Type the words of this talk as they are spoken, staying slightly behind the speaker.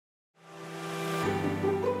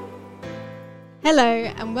Hello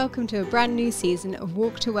and welcome to a brand new season of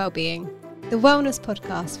Walk to Wellbeing, the wellness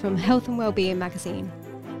podcast from Health and Wellbeing magazine,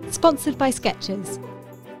 sponsored by Skechers.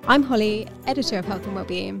 I'm Holly, editor of Health and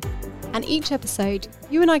Wellbeing, and each episode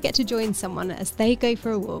you and I get to join someone as they go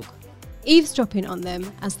for a walk, eavesdropping on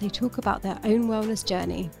them as they talk about their own wellness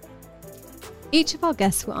journey. Each of our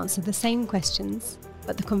guests will answer the same questions,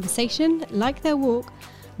 but the conversation, like their walk,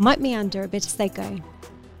 might meander a bit as they go.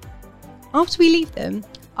 After we leave them,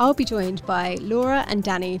 I'll be joined by Laura and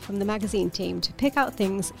Danny from the magazine team to pick out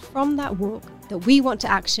things from that walk that we want to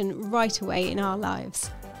action right away in our lives.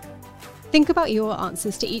 Think about your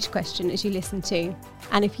answers to each question as you listen to,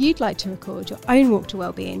 and if you'd like to record your own walk to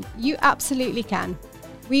wellbeing, you absolutely can.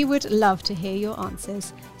 We would love to hear your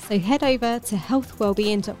answers, so head over to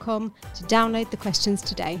healthwellbeing.com to download the questions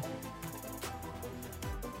today.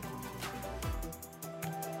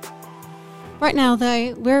 Right now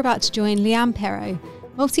though, we're about to join Leanne Perrault,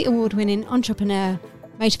 multi-award-winning entrepreneur,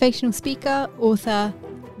 motivational speaker, author,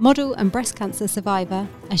 model and breast cancer survivor,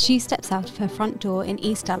 as she steps out of her front door in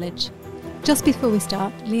East Dulwich. Just before we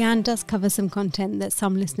start, Leanne does cover some content that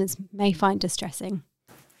some listeners may find distressing.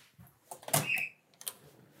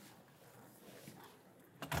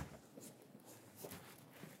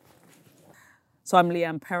 So I'm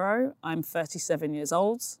Leanne Perrault, I'm 37 years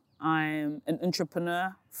old. I'm an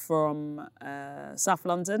entrepreneur from South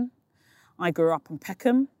London. I grew up in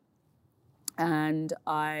Peckham and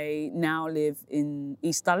I now live in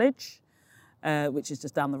East Dulwich, which is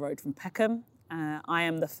just down the road from Peckham. I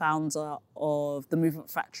am the founder of the Movement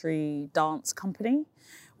Factory dance company,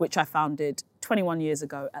 which I founded 21 years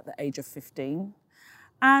ago at the age of 15.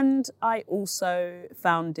 And I also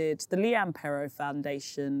founded the Leanne Perrault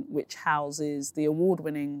Foundation, which houses the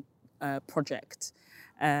award-winning project,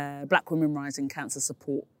 Black Women Rising Cancer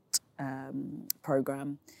Support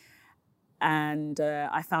Programme. And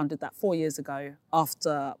I founded that 4 years ago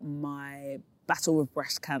after my battle with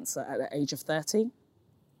breast cancer at the age of 30.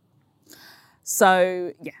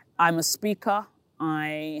 So, yeah, I'm a speaker.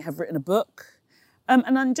 I have written a book.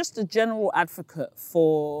 And I'm just a general advocate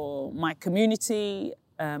for my community,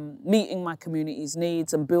 meeting my community's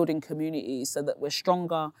needs and building communities so that we're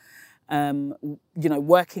stronger,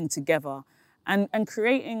 working together and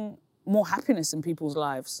creating more happiness in people's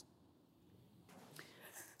lives.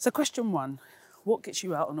 So question one, what gets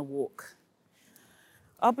you out on a walk?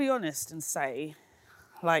 I'll be honest and say,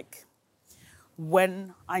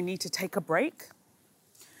 when I need to take a break,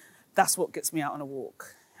 that's what gets me out on a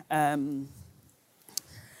walk.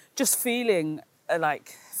 Just feelings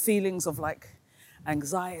of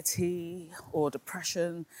anxiety or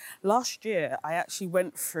depression. Last year, I actually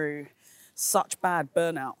went through such bad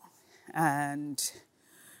burnout. And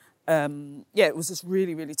it was just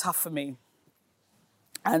really, really tough for me.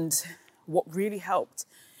 And what really helped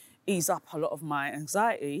ease up a lot of my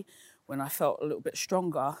anxiety when I felt a little bit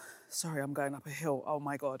stronger, sorry, I'm going up a hill, oh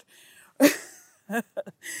my God,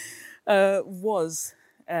 was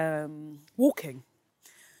walking.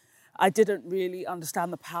 I didn't really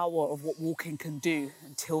understand the power of what walking can do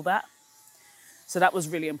until that. So that was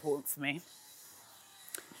really important for me.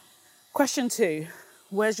 Question two,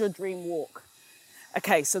 where's your dream walk?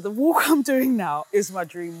 Okay, so the walk I'm doing now is my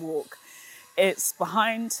dream walk. It's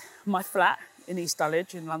behind my flat in East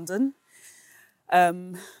Dulwich in London.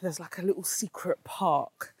 There's like a little secret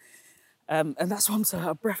park. And that's why I'm so out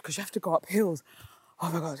of breath, because you have to go up hills.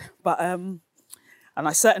 Oh my God. But, and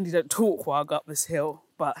I certainly don't talk while I go up this hill,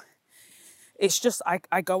 but it's just,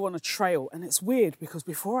 I go on a trail, and it's weird because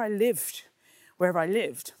before I lived wherever I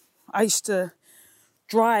lived, I used to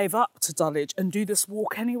drive up to Dulwich and do this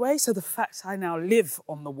walk anyway. So the fact I now live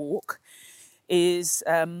on the walk is,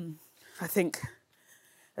 I think,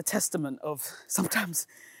 a testament of sometimes,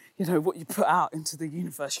 what you put out into the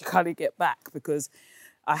universe, you kind of get back, because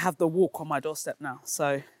I have the walk on my doorstep now.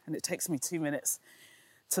 So, and it takes me 2 minutes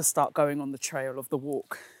to start going on the trail of the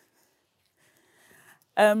walk.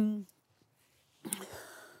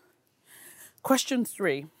 Question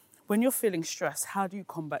three, when you're feeling stressed, how do you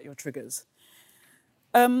combat your triggers?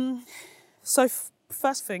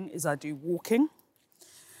 First thing is I do walking.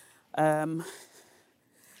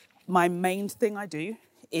 My main thing I do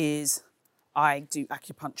is I do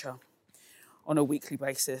acupuncture on a weekly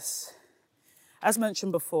basis. As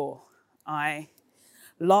mentioned before,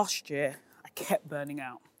 last year I kept burning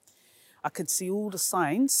out. I could see all the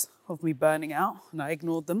signs of me burning out, and I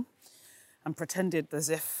ignored them and pretended as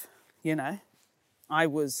if, I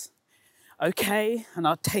was okay, and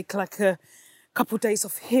I'd take like a couple of days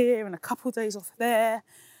off here and a couple of days off there.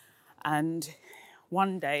 And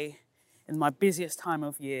one day, in my busiest time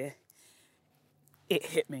of year, it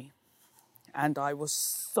hit me. And I was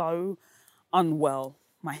so unwell.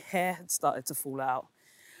 My hair had started to fall out.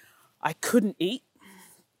 I couldn't eat.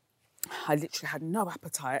 I literally had no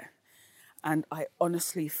appetite. And I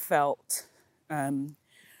honestly felt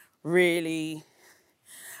really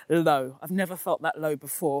low. I've never felt that low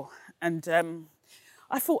before. And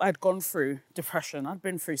I thought I'd gone through depression. I'd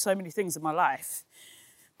been through so many things in my life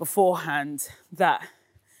beforehand that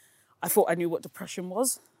I thought I knew what depression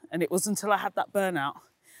was. And it was until I had that burnout,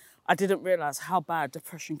 I didn't realise how bad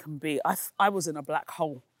depression can be. I was in a black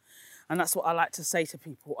hole. And that's what I like to say to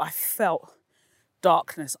people. I felt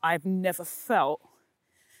darkness. I've never felt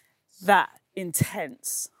that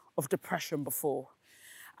intense of depression before.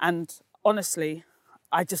 And honestly,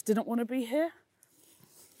 I just didn't want to be here.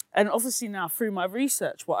 And obviously now through my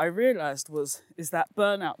research, what I realised is that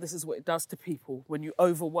burnout, this is what it does to people when you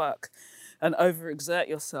overwork and overexert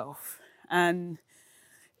yourself. And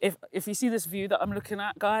if you see this view that I'm looking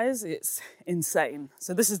at, guys, it's insane.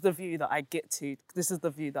 So this is the view that I get to. This is the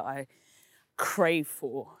view that I crave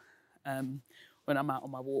for when I'm out on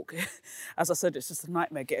my walk. As I said, it's just a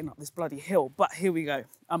nightmare getting up this bloody hill. But here we go.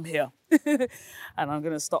 I'm here. And I'm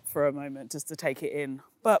going to stop for a moment just to take it in.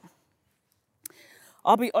 But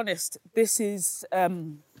I'll be honest, this is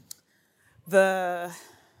the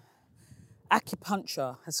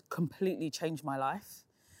acupuncture has completely changed my life.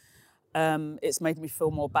 It's made me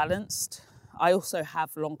feel more balanced. I also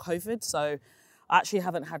have long COVID, so I actually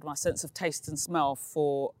haven't had my sense of taste and smell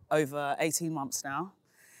for over 18 months now.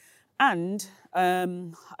 And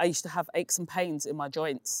I used to have aches and pains in my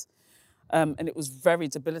joints, and it was very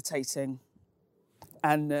debilitating.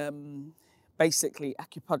 And basically,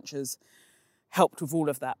 acupuncture's helped with all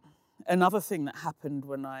of that. Another thing that happened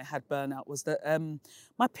when I had burnout was that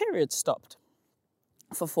my period stopped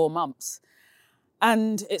for 4 months.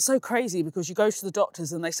 And it's so crazy because you go to the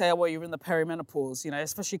doctors and they say, oh, well, you're in the perimenopause,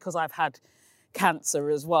 especially because I've had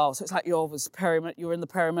cancer as well. So it's like you're in the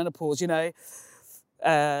perimenopause,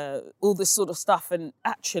 all this sort of stuff. And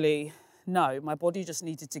actually, no, my body just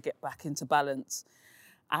needed to get back into balance.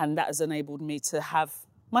 And that has enabled me to have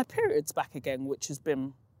my periods back again, which has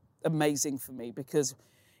been amazing for me because,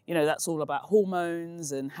 that's all about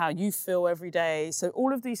hormones and how you feel every day. So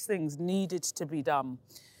all of these things needed to be done.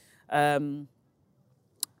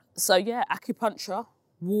 So yeah, acupuncture,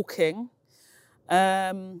 walking.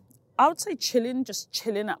 I would say just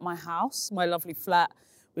chilling at my house, my lovely flat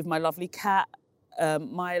with my lovely cat,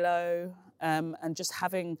 Milo, and just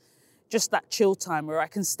having just that chill time where I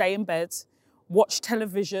can stay in bed, watch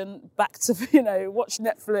television, watch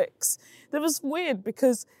Netflix. That was weird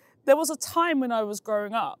because there was a time when I was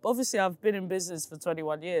growing up. Obviously, I've been in business for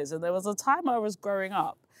 21 years, and there was a time I was growing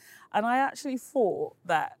up, and I actually thought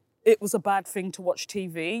that it was a bad thing to watch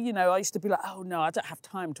TV. I used to be like, oh no, I don't have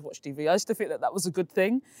time to watch TV. I used to think that was a good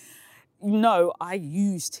thing. No, I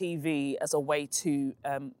use TV as a way to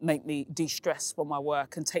make me de-stress from my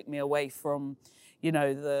work and take me away from,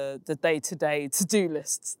 the day-to-day to-do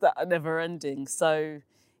lists that are never ending. So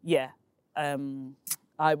yeah,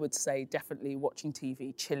 I would say definitely watching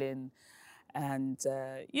TV, chilling, and,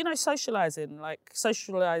 socialising.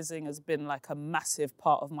 Socialising has been like a massive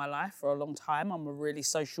part of my life for a long time. I'm a really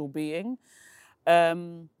social being.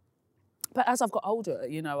 But as I've got older,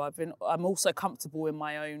 I'm also comfortable in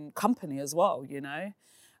my own company as well,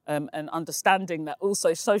 and understanding that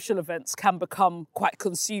also social events can become quite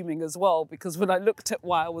consuming as well, because when I looked at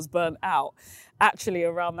why I was burnt out, actually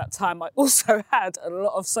around that time I also had a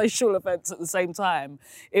lot of social events at the same time.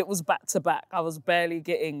 It was back to back. I was barely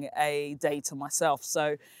getting a day to myself.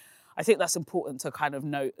 So I think that's important to kind of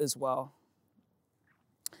note as well.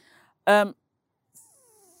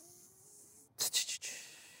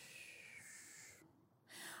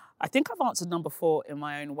 I think I've answered number 4 in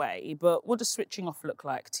my own way, but what does switching off look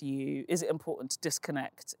like to you? Is it important to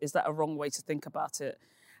disconnect? Is that a wrong way to think about it?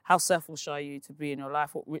 How selfish are you to be in your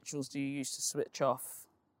life? What rituals do you use to switch off?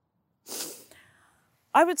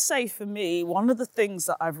 I would say for me, one of the things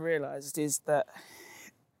that I've realised is that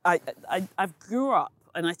I've grew up,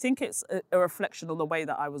 and I think it's a reflection on the way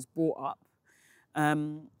that I was brought up.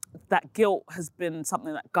 That guilt has been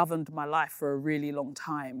something that governed my life for a really long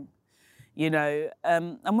time.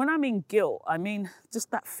 And when I mean guilt, I mean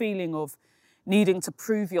just that feeling of needing to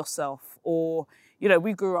prove yourself, or,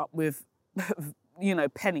 we grew up with,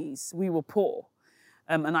 pennies. We were poor,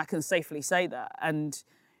 and I can safely say that. And,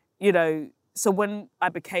 so when I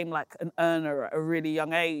became like an earner at a really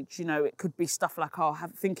young age, it could be stuff like,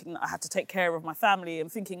 thinking that I had to take care of my family,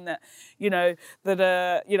 and thinking that,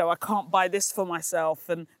 I can't buy this for myself.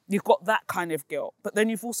 And you've got that kind of guilt. But then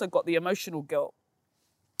you've also got the emotional guilt.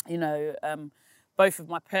 both of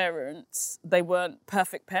my parents, they weren't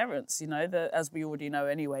perfect parents, as we already know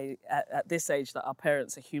anyway at this age, that our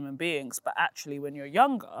parents are human beings. But actually, when you're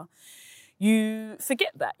younger, you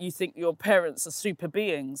forget that. You think your parents are super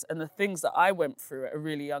beings. And the things that I went through at a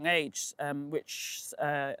really young age,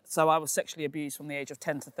 so I was sexually abused from the age of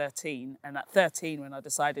 10 to 13. And at 13, when I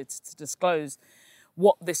decided to disclose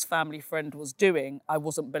what this family friend was doing, I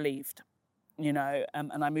wasn't believed, and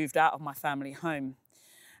I moved out of my family home.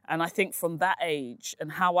 And I think from that age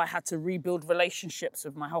and how I had to rebuild relationships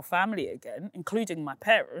with my whole family again, including my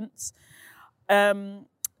parents,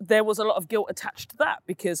 there was a lot of guilt attached to that,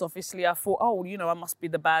 because obviously I thought, I must be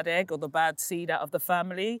the bad egg or the bad seed out of the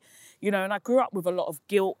family, and I grew up with a lot of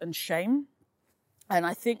guilt and shame. And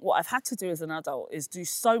I think what I've had to do as an adult is do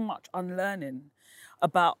so much unlearning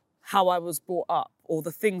about how I was brought up or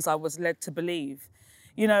the things I was led to believe.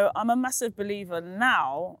 I'm a massive believer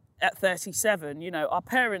now at 37, our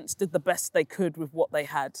parents did the best they could with what they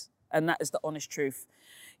had. And that is the honest truth,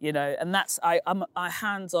 and that's, I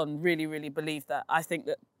hands-on really, really believe that. I think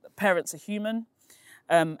that parents are human,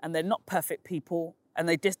 and they're not perfect people, and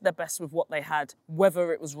they did their best with what they had,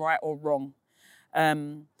 whether it was right or wrong.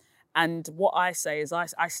 And what I say is I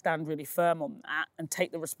stand really firm on that and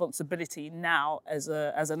take the responsibility now as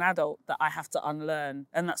an adult that I have to unlearn.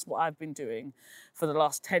 And that's what I've been doing for the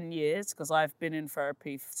last 10 years, because I've been in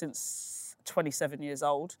therapy since 27 years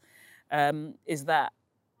old, is that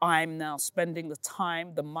I'm now spending the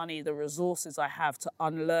time, the money, the resources I have to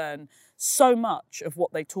unlearn so much of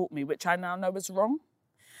what they taught me, which I now know is wrong.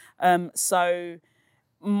 So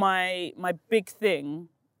my big thing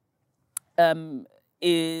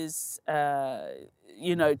is,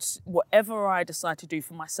 whatever I decide to do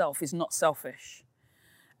for myself is not selfish.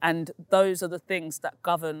 And those are the things that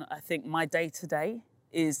govern, I think, my day-to-day,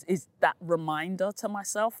 is that reminder to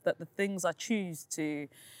myself that the things I choose to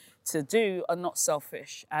do are not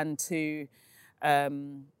selfish, and to,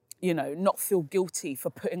 not feel guilty for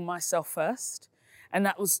putting myself first. And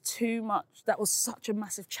that was too much. That was such a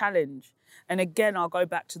massive challenge. And again, I'll go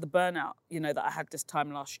back to the burnout, that I had this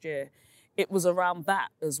time last year. It was around that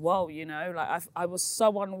as well, I was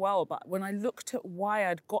so unwell. But when I looked at why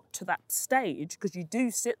I'd got to that stage, because you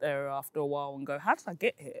do sit there after a while and go, how did I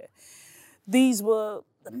get here? These were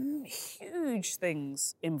huge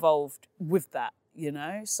things involved with that,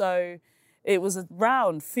 So it was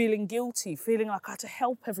around feeling guilty, feeling like I had to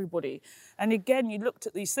help everybody. And again, you looked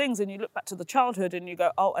at these things and you look back to the childhood and you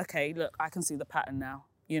go, oh, okay, look, I can see the pattern now,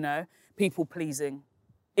 People pleasing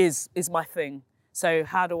is my thing. So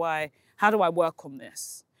how do I work on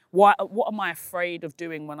this? What am I afraid of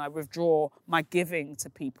doing when I withdraw my giving to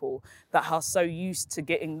people that are so used to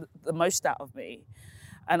getting the most out of me?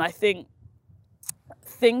 And I think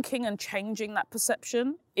thinking and changing that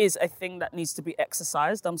perception is a thing that needs to be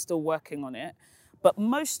exercised. I'm still working on it. But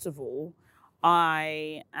most of all,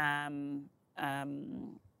 I am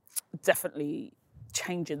definitely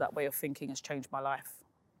changing that way of thinking has changed my life.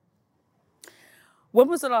 When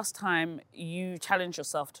was the last time you challenged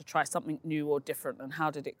yourself to try something new or different, and how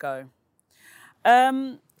did it go?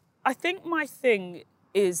 I think my thing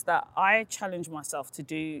is that I challenge myself to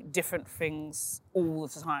do different things all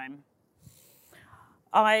the time.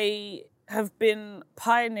 I have been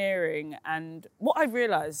pioneering, and what I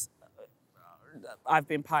realised, I've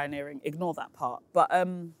been pioneering, ignore that part, but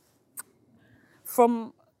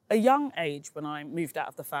from a young age when I moved out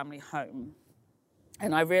of the family home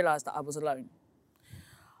and I realised that I was alone,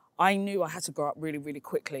 I knew I had to grow up really, really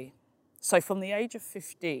quickly. So from the age of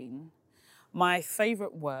 15, my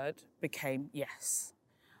favourite word became yes.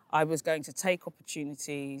 I was going to take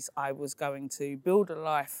opportunities. I was going to build a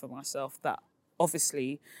life for myself that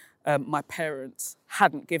obviously my parents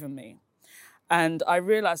hadn't given me. And I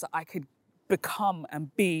realised that I could become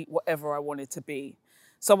and be whatever I wanted to be.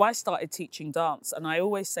 So I started teaching dance, and I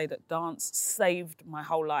always say that dance saved my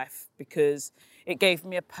whole life because it gave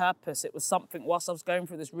me a purpose. It was something, whilst I was going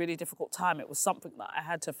through this really difficult time, it was something that I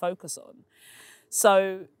had to focus on.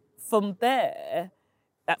 So from there,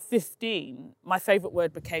 at 15, my favourite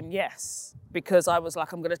word became yes, because I was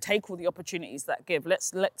like, I'm going to take all the opportunities that give.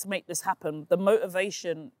 Let's make this happen. The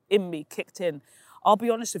motivation in me kicked in. I'll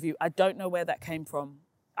be honest with you, I don't know where that came from.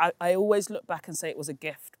 I always look back and say it was a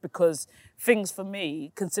gift, because things for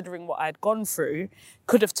me, considering what I had gone through,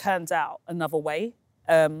 could have turned out another way.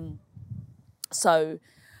 So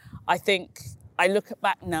I think I look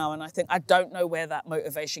back now and I think I don't know where that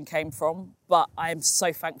motivation came from, but I'm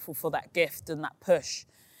so thankful for that gift and that push.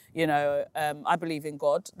 I believe in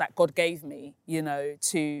God, that God gave me,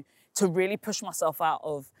 to really push myself out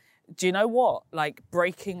of, do you know what? Like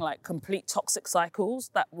breaking like complete toxic cycles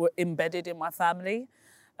that were embedded in my family.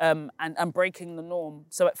 and breaking the norm.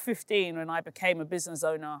 So at 15, when I became a business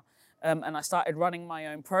owner and I started running my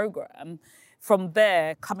own program, from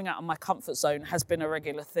there, coming out of my comfort zone has been a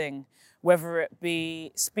regular thing, whether it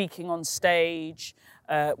be speaking on stage,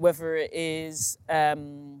 whether it is,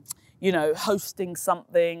 hosting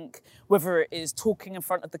something, whether it is talking in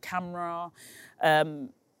front of the camera.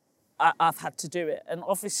 I've had to do it. And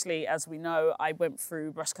obviously, as we know, I went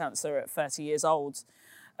through breast cancer at 30 years old.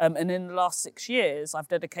 And in the last 6 years, I've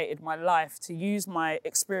dedicated my life to use my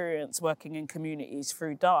experience working in communities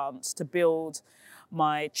through dance to build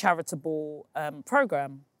my charitable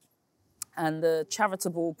program. And the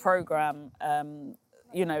charitable program,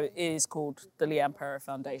 is called the Leanne Perry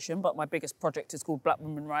Foundation, but my biggest project is called Black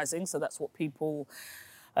Women Rising. So that's what people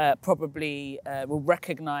probably will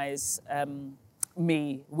recognize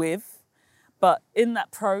me with. But in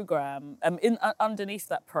that program, underneath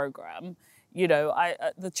that program,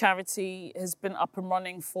 the charity has been up and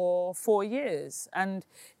running for 4 years, and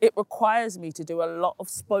it requires me to do a lot of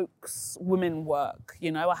spokeswomen work.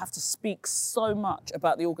 I have to speak so much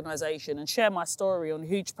about the organisation and share my story on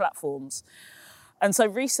huge platforms. And so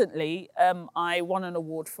recently, I won an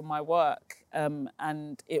award for my work,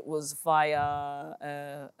 and it was via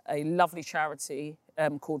a lovely charity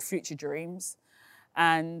called Future Dreams,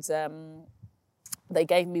 and they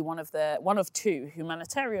gave me one of 2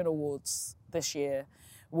 humanitarian awards this year,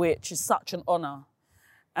 which is such an honour.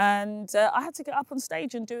 And I had to get up on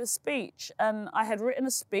stage and do a speech. And I had written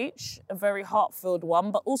a speech, a very heart-filled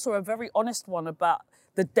one, but also a very honest one about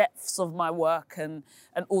the depths of my work and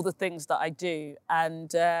all the things that I do.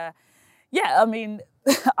 And I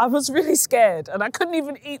was really scared, and I couldn't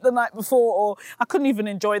even eat the night before, or I couldn't even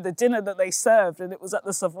enjoy the dinner that they served, and it was at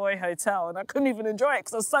the Savoy Hotel, and I couldn't even enjoy it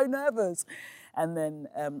because I was so nervous. And then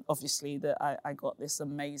obviously I got this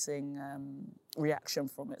amazing reaction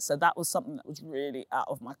from it. So that was something that was really out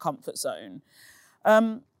of my comfort zone.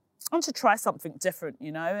 I want to try something different,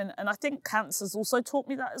 and I think cancer's also taught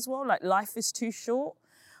me that as well. Like, life is too short.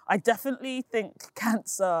 I definitely think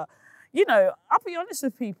cancer, I'll be honest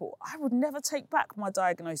with people, I would never take back my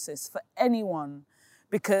diagnosis for anyone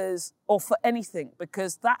or for anything,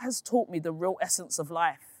 because that has taught me the real essence of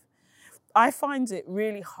life. I find it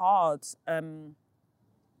really hard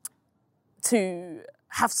to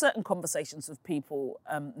have certain conversations with people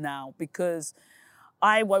now, because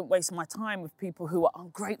I won't waste my time with people who are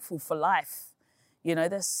ungrateful for life.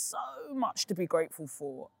 There's so much to be grateful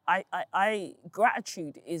for.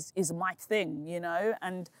 Gratitude is my thing,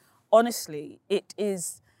 and honestly,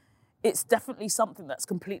 it's definitely something that's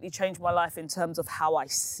completely changed my life in terms of how I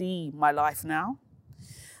see my life now.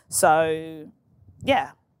 So,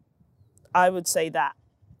 yeah. I would say that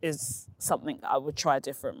is something I would try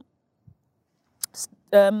different.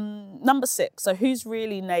 Number 6, so who's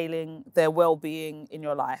really nailing their well-being in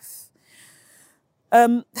your life?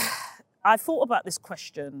 I thought about this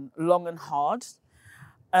question long and hard,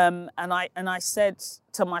 and I said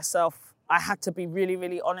to myself, I had to be really,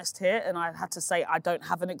 really honest here, and I had to say I don't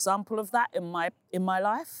have an example of that in my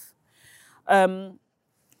life. I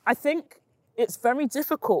think it's very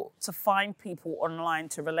difficult to find people online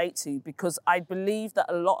to relate to, because I believe that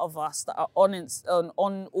a lot of us that are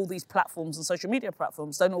on all these platforms and social media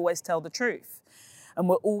platforms don't always tell the truth, and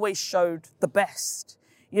we're always showed the best.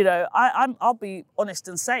 I'll be honest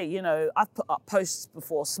and say, I've put up posts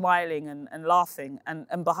before smiling and laughing,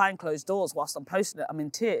 and behind closed doors whilst I'm posting it, I'm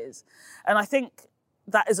in tears. And I think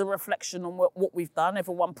that is a reflection on what we've done.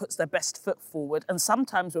 Everyone puts their best foot forward, and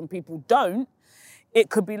sometimes when people don't, it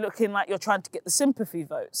could be looking like you're trying to get the sympathy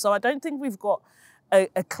vote. So I don't think we've got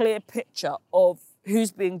a clear picture of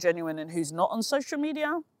who's being genuine and who's not on social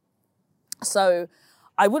media. So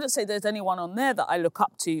I wouldn't say there's anyone on there that I look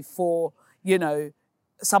up to for,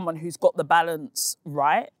 someone who's got the balance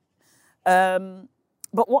right. But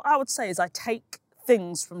what I would say is I take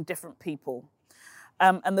things from different people.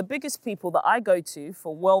 And the biggest people that I go to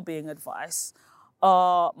for well-being advice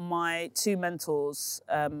are my 2 mentors,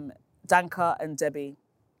 Danka and Debbie.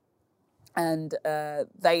 And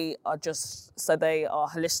they are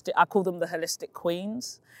holistic. I call them the holistic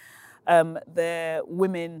queens. They're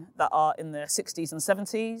women that are in their 60s and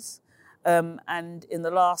 70s. And in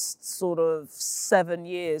the last sort of 7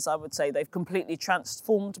 years, I would say they've completely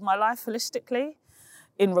transformed my life holistically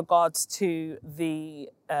in regards to the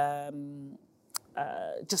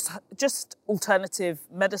just alternative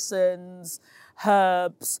medicines,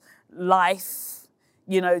 herbs, life,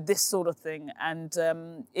 this sort of thing. And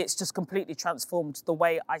it's just completely transformed the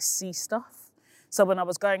way I see stuff. So when I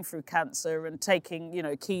was going through cancer and taking,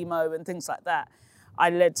 chemo and things like that, I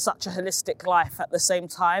led such a holistic life at the same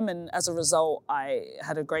time. And as a result, I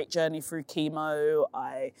had a great journey through chemo.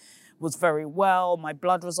 I was very well. My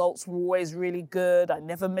blood results were always really good. I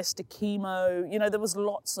never missed a chemo. You know, there was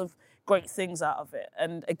lots of great things out of it.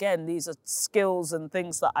 And again, these are skills and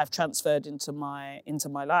things that I've transferred into my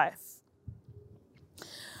life.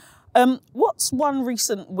 What's one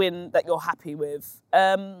recent win that you're happy with?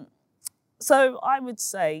 So I would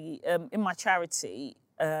say in my charity,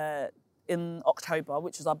 in October,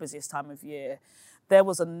 which is our busiest time of year, there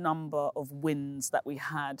was a number of wins that we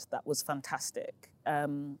had that was fantastic.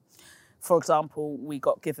 For example, we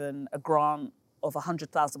got given a grant of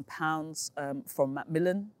 £100,000 from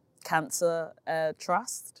Macmillan Cancer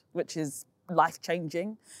Trust, which is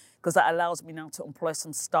life-changing because that allows me now to employ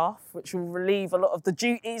some staff, which will relieve a lot of the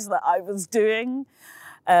duties that I was doing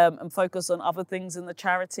and focus on other things in the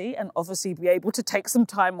charity, and obviously be able to take some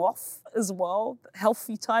time off as well,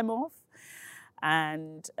 healthy time off.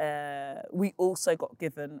 And we also got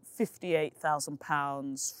given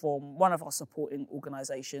 £58,000 from one of our supporting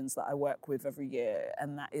organisations that I work with every year,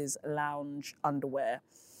 and that is Lounge Underwear.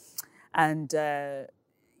 And,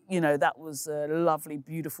 you know, that was a lovely,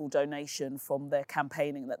 beautiful donation from their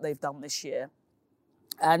campaigning that they've done this year.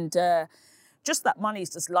 And just that money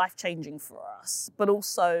is just life-changing for us. But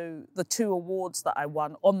also the 2 awards that I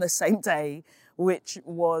won on the same day, which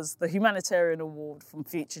was the Humanitarian Award from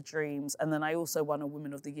Future Dreams. And then I also won a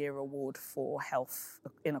Women of the Year award for health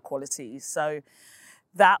inequalities. So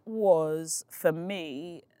that was, for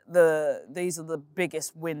me, these are the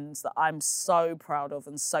biggest wins that I'm so proud of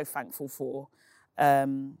and so thankful for.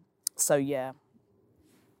 So yeah.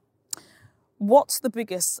 What's the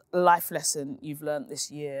biggest life lesson you've learned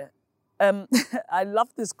this year? I love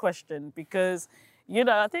this question because, you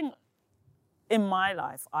know, I think in my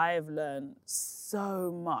life, I have learned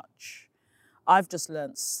so much. I've just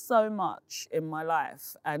learned so much in my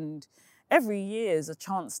life. And every year is a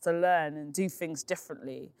chance to learn and do things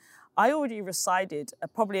differently. I already recited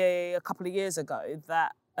probably a couple of years ago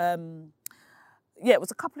that, it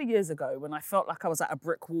was a couple of years ago when I felt like I was at a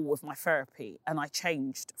brick wall with my therapy and I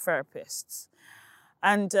changed therapists.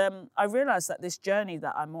 And I realized that this journey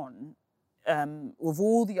that I'm on, with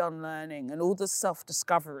all the unlearning and all the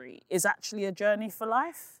self-discovery, is actually a journey for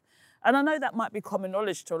life. And I know that might be common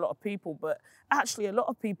knowledge to a lot of people, but actually a lot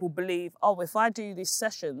of people believe, if I do these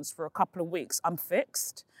sessions for a couple of weeks, I'm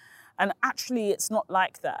fixed. And actually it's not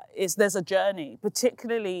like that. There's a journey,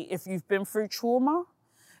 particularly if you've been through trauma,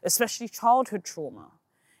 especially childhood trauma.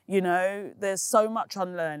 You know, there's so much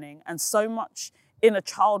unlearning and so much inner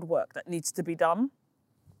child work that needs to be done.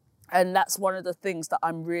 And that's one of the things that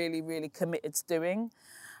I'm really, really committed to doing.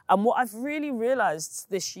 And what I've really realized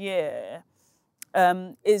this year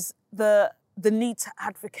is the need to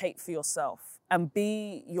advocate for yourself and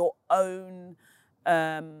be your own,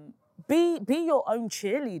 be your own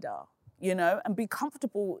cheerleader, you know, and be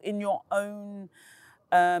comfortable in your own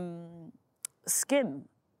skin.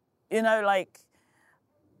 You know, like,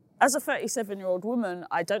 as a 37-year-old woman,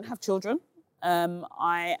 I don't have children.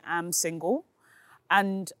 I am single.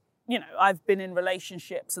 And you know, I've been in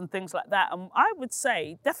relationships and things like that. And I would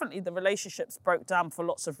say definitely the relationships broke down for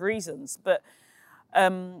lots of reasons, but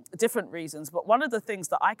different reasons. But one of the things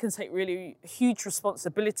that I can take really huge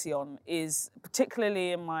responsibility on is,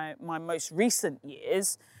 particularly in my most recent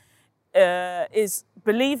years, is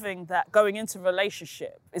believing that going into a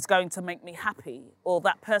relationship is going to make me happy, or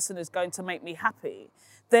that person is going to make me happy.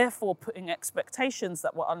 Therefore, putting expectations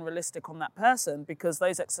that were unrealistic on that person, because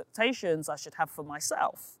those expectations I should have for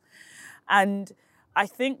myself. And I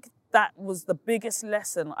think that was the biggest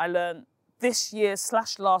lesson I learned this year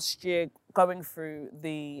 / last year going through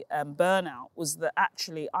the burnout, was that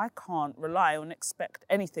actually I can't rely on expect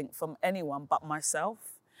anything from anyone but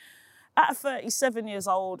myself. At 37 years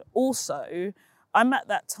old also, I'm at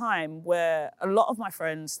that time where a lot of my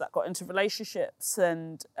friends that got into relationships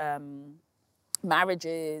and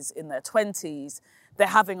marriages in their 20s, they're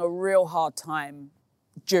having a real hard time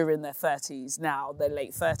during their 30s now, their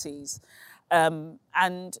late 30s.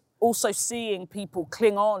 And also seeing people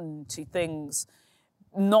cling on to things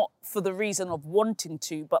not for the reason of wanting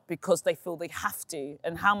to, but because they feel they have to,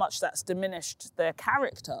 and how much that's diminished their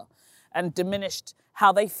character and diminished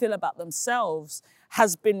how they feel about themselves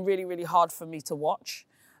has been really, really hard for me to watch.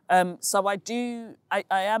 So I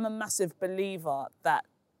am a massive believer that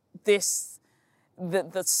the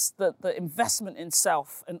investment in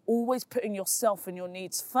self and always putting yourself and your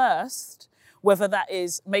needs first, whether that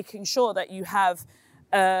is making sure that you have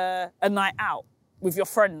a night out with your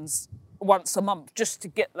friends once a month just to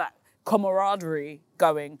get that camaraderie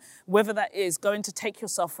going, whether that is going to take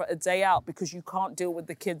yourself for a day out because you can't deal with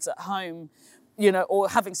the kids at home, or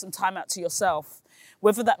having some time out to yourself,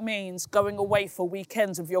 whether that means going away for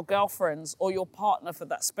weekends with your girlfriends or your partner for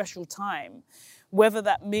that special time, whether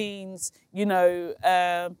that means,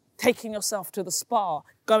 taking yourself to the spa,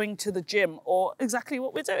 going to the gym, or exactly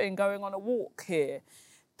what we're doing, going on a walk here.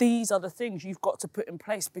 These are the things you've got to put in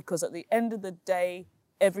place, because at the end of the day,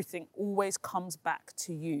 everything always comes back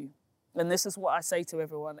to you. And this is what I say to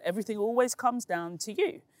everyone. Everything always comes down to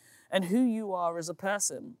you and who you are as a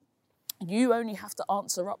person. You only have to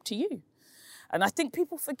answer up to you. And I think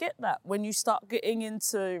people forget that when you start getting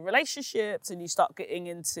into relationships and you start getting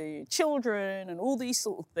into children and all these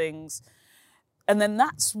sort of things. And then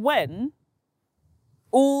that's when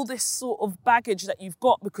all this sort of baggage that you've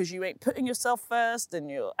got because you ain't putting yourself first and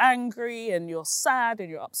you're angry and you're sad and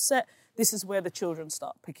you're upset, this is where the children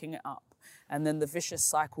start picking it up. And then the vicious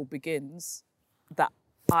cycle begins that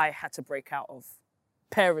I had to break out of.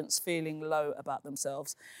 Parents feeling low about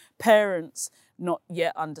themselves. Parents not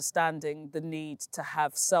yet understanding the need to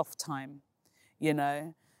have self-time,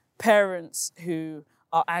 Parents who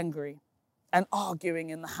are angry and arguing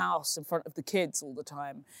in the house in front of the kids all the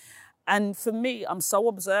time. And for me, I'm so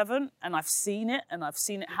observant and I've seen it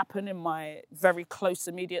happen in my very close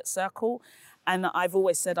immediate circle. And I've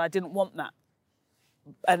always said I didn't want that.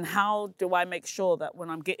 And how do I make sure that when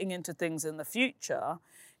I'm getting into things in the future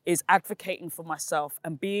is advocating for myself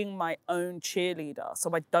and being my own cheerleader so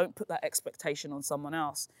I don't put that expectation on someone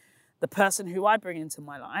else. The person who I bring into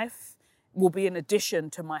my life will be an addition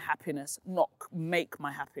to my happiness, not make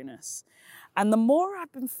my happiness. And the more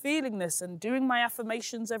I've been feeling this and doing my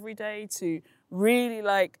affirmations every day to really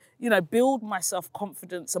build my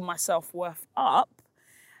self-confidence and my self-worth up,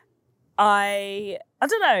 I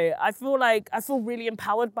don't know, I feel really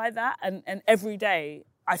empowered by that. And every day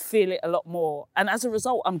I feel it a lot more. And as a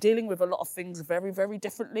result, I'm dealing with a lot of things very, very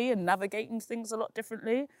differently and navigating things a lot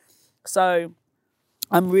differently. So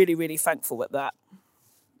I'm really, really thankful with that.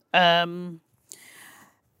 And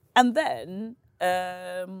then,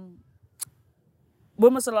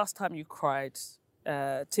 when was the last time you cried?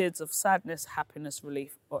 Tears of sadness, happiness,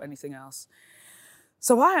 relief, or anything else?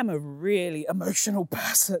 So I am a really emotional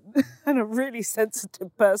person and a really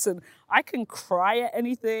sensitive person. I can cry at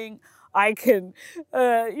anything. I can,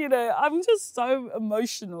 I'm just so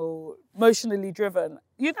emotionally driven.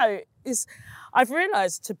 I've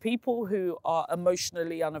realized to people who are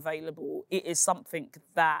emotionally unavailable, it is something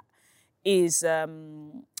that is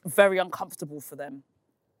very uncomfortable for them.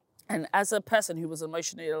 And as a person who was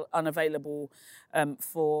emotionally unavailable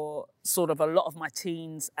for sort of a lot of my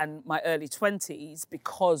teens and my early 20s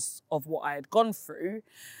because of what I had gone through,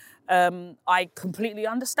 I completely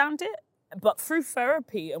understand it. But through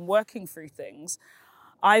therapy and working through things,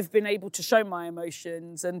 I've been able to show my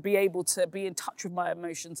emotions and be able to be in touch with my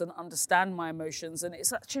emotions and understand my emotions. And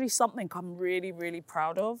it's actually something I'm really, really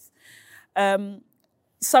proud of.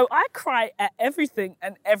 So I cry at everything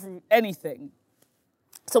and anything.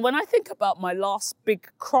 So when I think about my last big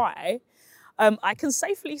cry, I can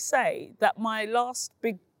safely say that my last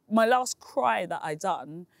cry that I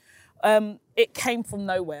done, it came from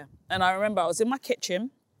nowhere. And I remember I was in my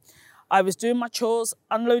kitchen. I was doing my chores,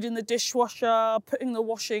 unloading the dishwasher, putting the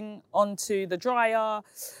washing onto the dryer.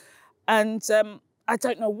 And I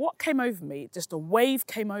don't know what came over me. Just a wave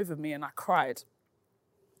came over me and I cried.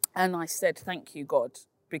 And I said, thank you, God,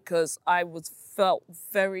 because I felt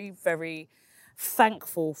very, very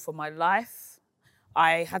thankful for my life.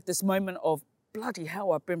 I had this moment of, bloody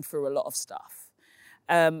hell, I've been through a lot of stuff.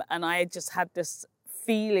 And I just had this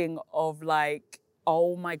feeling of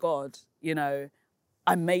oh my God,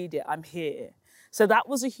 I made it, I'm here. So that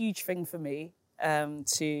was a huge thing for me that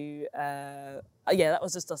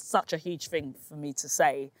was just such a huge thing for me to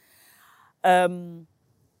say. So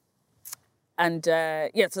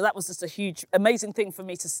that was just a huge, amazing thing for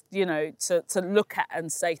me to look at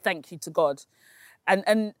and say thank you to God.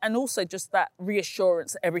 And also just that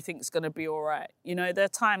reassurance that everything's going to be all right. There are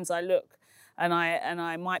times I look and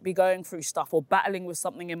I might be going through stuff or battling with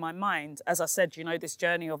something in my mind. As I said, this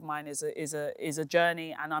journey of mine is a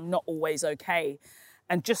journey, and I'm not always okay.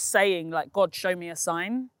 And just saying God, show me a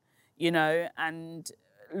sign, and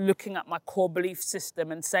looking at my core belief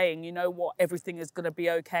system and saying, you know what, everything is going to be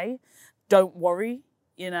okay. Don't worry.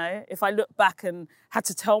 If I look back and had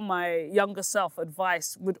to tell my younger self,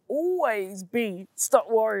 advice would always be stop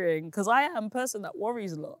worrying, because I am a person that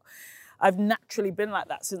worries a lot. I've naturally been like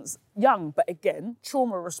that since young, but again,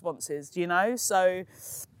 trauma responses, So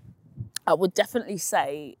I would definitely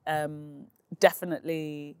say, that's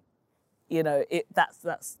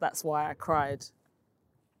why I cried.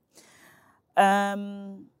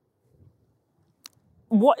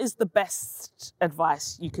 what is the best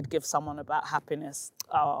advice you could give someone about happiness?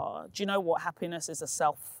 Do you know what? Happiness is a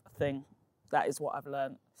self thing. That is what I've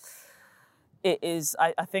learned. It is,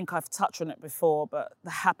 I think I've touched on it before, but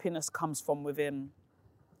the happiness comes from within.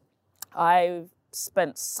 I've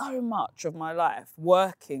spent so much of my life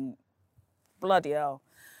working, bloody hell,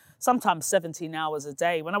 sometimes 17 hours a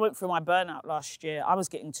day. When I went through my burnout last year, I was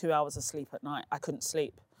getting 2 hours of sleep at night. I couldn't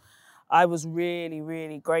sleep. I was really,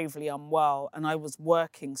 really gravely unwell, and I was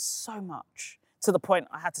working so much to the point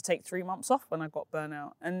I had to take 3 months off when I got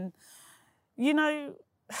burnout. And, you know,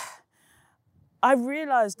 I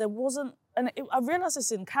realised there wasn't, I realised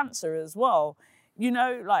this in cancer as well, you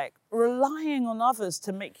know, like relying on others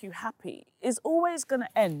to make you happy is always going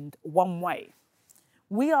to end one way.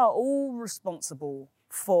 We are all responsible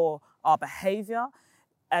for our behaviour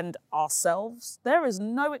and ourselves. There is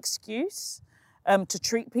no excuse to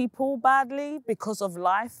treat people badly because of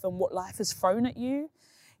life and what life has thrown at you,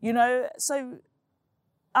 you know. So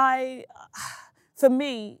for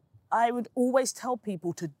me, I would always tell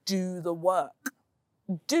people to do the work.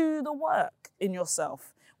 Do the work in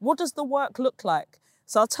yourself. What does the work look like?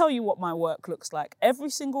 So I'll tell you what my work looks like. Every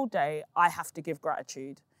single day, I have to give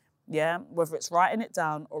gratitude. Yeah, whether it's writing it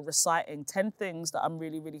down or reciting 10 things that I'm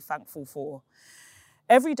really, really thankful for.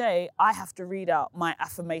 Every day, I have to read out my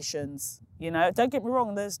affirmations. You know, don't get me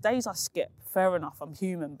wrong, there's days I skip. Fair enough, I'm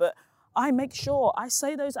human. But I make sure I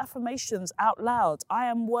say those affirmations out loud. I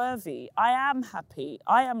am worthy. I am happy.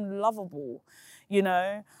 I am lovable. You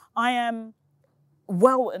know, I am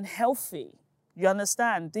well and healthy. You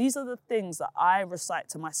understand? These are the things that I recite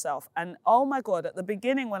to myself. And oh my God, at the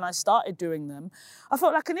beginning when I started doing them, I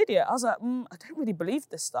felt like an idiot. I was like, I don't really believe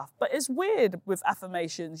this stuff. But it's weird with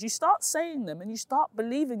affirmations. You start saying them and you start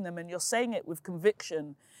believing them and you're saying it with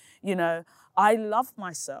conviction. You know, I love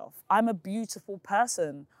myself. I'm a beautiful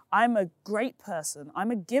person. I'm a great person.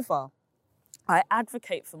 I'm a giver. I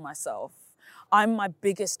advocate for myself. I'm my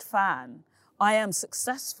biggest fan. I am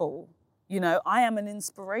successful. You know, I am an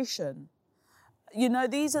inspiration. You know,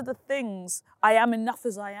 these are the things. I am enough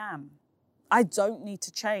as I am. I don't need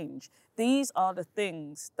to change. These are the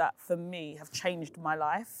things that, for me, have changed my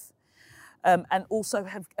life and also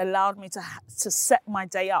have allowed me to set my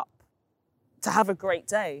day up, to have a great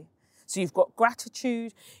day. So you've got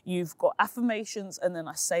gratitude, you've got affirmations, and then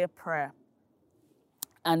I say a prayer.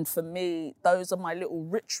 And for me, those are my little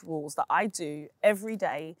rituals that I do every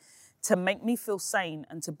day to make me feel sane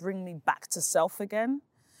and to bring me back to self again.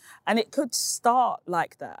 And it could start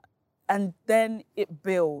like that, and then it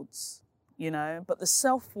builds, you know. But the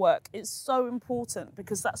self-work is so important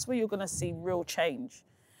because that's where you're going to see real change,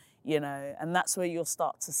 you know, and that's where you'll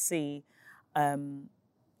start to see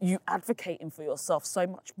you advocating for yourself so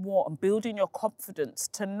much more and building your confidence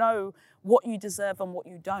to know what you deserve and what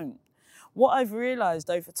you don't. What I've realised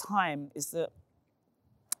over time is that,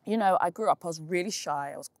 you know, I grew up, I was really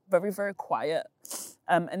shy, I was very, very quiet.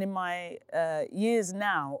 And in my years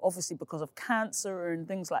now, obviously because of cancer and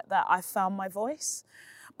things like that, I found my voice.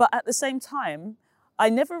 But at the same time, I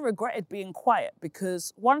never regretted being quiet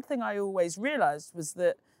because one thing I always realized was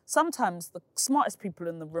that sometimes the smartest people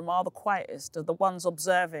in the room are the quietest, are the ones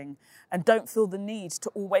observing and don't feel the need to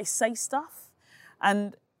always say stuff.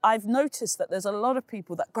 And I've noticed that there's a lot of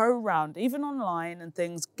people that go around, even online and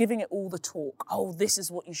things, giving it all the talk. Oh, this is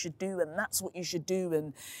what you should do and that's what you should do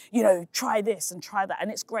and, you know, try this and try that. And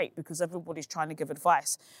it's great because everybody's trying to give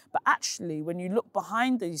advice. But actually, when you look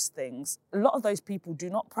behind these things, a lot of those people do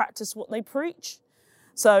not practice what they preach.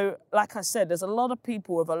 So, like I said, there's a lot of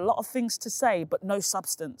people with a lot of things to say, but no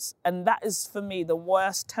substance. And that is, for me, the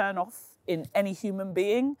worst turn-off in any human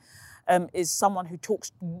being. Is someone who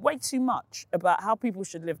talks way too much about how people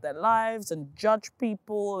should live their lives and judge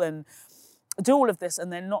people and do all of this,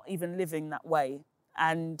 and they're not even living that way.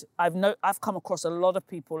 And I've come across a lot of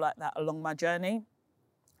people like that along my journey,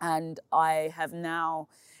 and I have now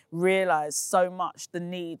realised so much the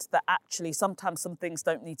need that actually sometimes some things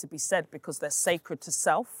don't need to be said because they're sacred to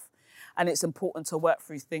self, and it's important to work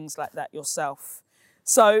through things like that yourself.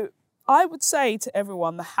 So I would say to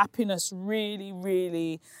everyone, the happiness really,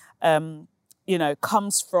 really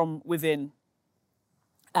comes from within.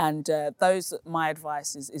 And my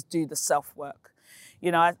advice is do the self-work.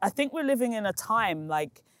 You know, I think we're living in a time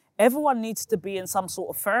like everyone needs to be in some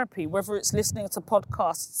sort of therapy, whether it's listening to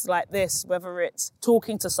podcasts like this, whether it's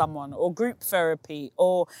talking to someone or group therapy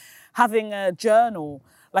or having a journal.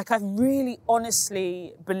 Like I really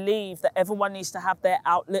honestly believe that everyone needs to have their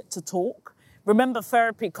outlet to talk. Remember,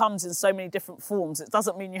 therapy comes in so many different forms. It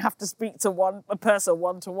doesn't mean you have to speak to a person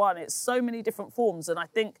one-to-one. It's so many different forms. And I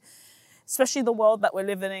think, especially the world that we're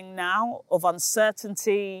living in now of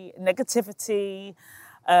uncertainty, negativity,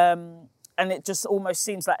 And it just almost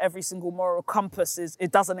seems like every single moral compass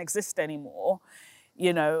it doesn't exist anymore.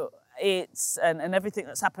 You know, it's and everything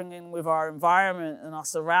that's happening with our environment and our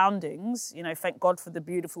surroundings, you know, thank God for the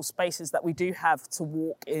beautiful spaces that we do have to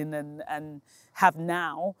walk in and have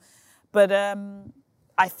now. But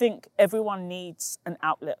I think everyone needs an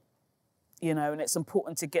outlet, you know, and it's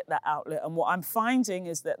important to get that outlet. And what I'm finding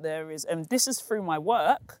is that there is, and this is through my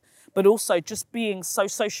work, but also just being so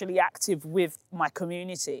socially active with my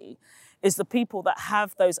community, is the people that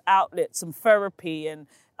have those outlets and therapy and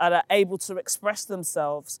are able to express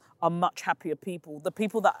themselves are much happier people. The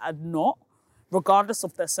people that are not, regardless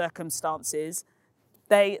of their circumstances,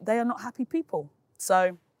 they are not happy people.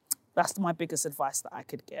 So that's my biggest advice that I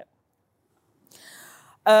could get.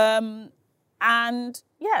 And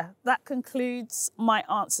yeah, that concludes my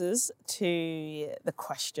answers to the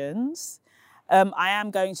questions. I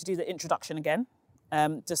am going to do the introduction again,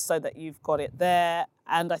 just so that you've got it there.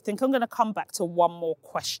 And I think I'm going to come back to one more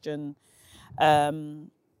question,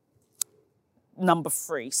 number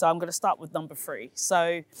 3. So I'm going to start with number 3.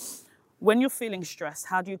 So when you're feeling stressed,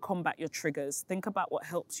 how do you combat your triggers? Think about what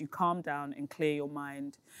helps you calm down and clear your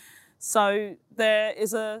mind. So there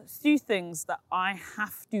is a few things that I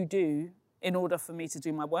have to do in order for me to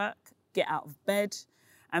do my work, get out of bed,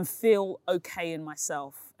 and feel okay in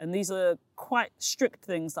myself. And these are quite strict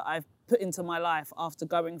things that I've put into my life after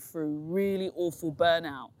going through really awful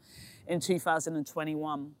burnout in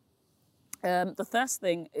 2021. The first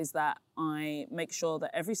thing is that I make sure that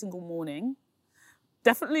every single morning,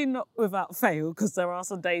 definitely not without fail, because there are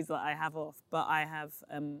some days that I have off, but I have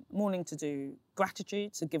morning to do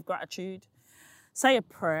gratitude, to give gratitude, say a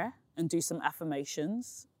prayer and do some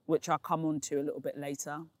affirmations, which I'll come on to a little bit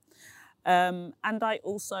later. And I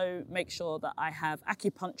also make sure that I have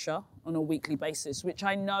acupuncture on a weekly basis, which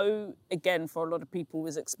I know, again, for a lot of people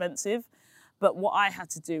is expensive. But what I had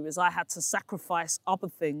to do is I had to sacrifice other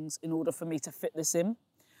things in order for me to fit this in.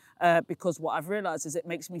 Because what I've realized is it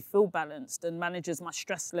makes me feel balanced and manages my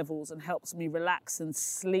stress levels and helps me relax and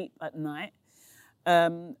sleep at night.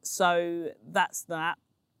 So that's that.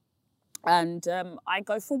 And I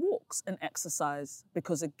go for walks and exercise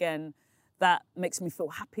because, again, that makes me feel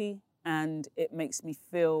happy and it makes me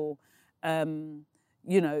feel,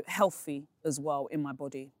 healthy as well in my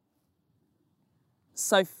body.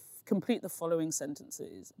 So complete the following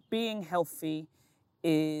sentences. Being healthy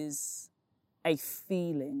is a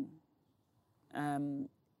feeling, and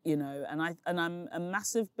I'm a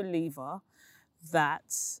massive believer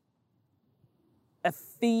that a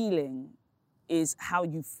feeling is how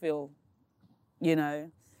you feel. You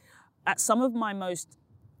know, at some of my most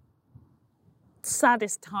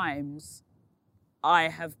saddest times, I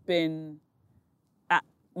have been at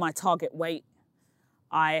my target weight.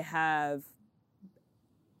 I have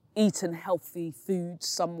eaten healthy food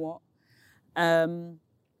somewhat. It's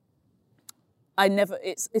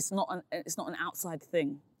not an outside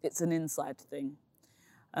thing. It's an inside thing.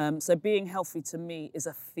 So being healthy to me is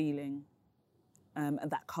a feeling, and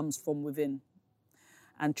that comes from within.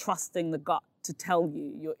 And trusting the gut to tell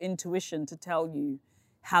you, your intuition to tell you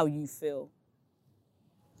how you feel.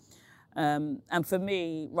 And for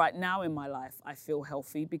me, right now in my life, I feel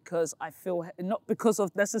healthy because I feel, not because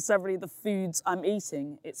of necessarily the foods I'm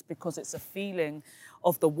eating, it's because it's a feeling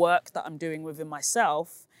of the work that I'm doing within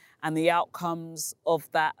myself and the outcomes of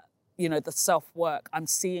that, the self-work. I'm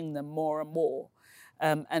seeing them more and more,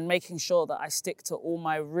 and making sure that I stick to all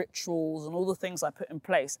my rituals and all the things I put in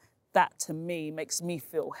place. That to me makes me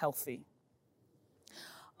feel healthy.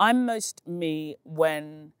 I'm most me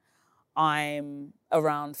when I'm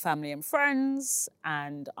around family and friends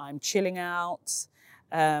and I'm chilling out.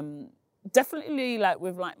 Definitely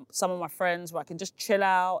with some of my friends where I can just chill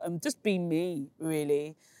out and just be me,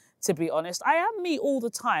 really, to be honest. I am me all the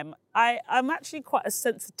time. I'm actually quite a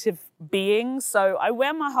sensitive being, so I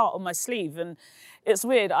wear my heart on my sleeve, and it's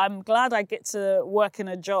weird. I'm glad I get to work in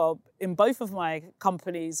a job in both of my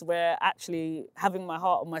companies where actually having my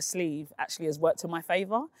heart on my sleeve actually has worked in my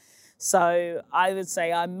favour. So I would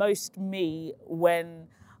say I'm most me when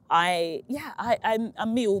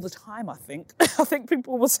I'm me all the time, I think. I think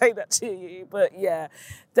people will say that to you, but yeah,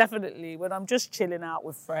 definitely when I'm just chilling out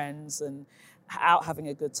with friends and out having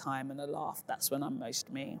a good time and a laugh, that's when I'm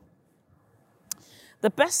most me. The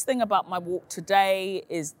best thing about my walk today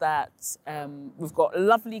is that we've got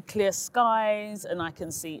lovely clear skies and I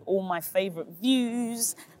can see all my favourite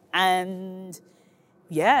views, and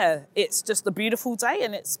yeah, it's just a beautiful day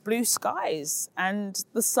and it's blue skies and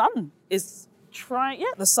the sun is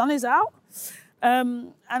the sun is out,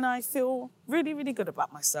 and I feel really, really good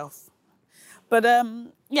about myself. But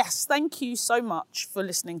yes, thank you so much for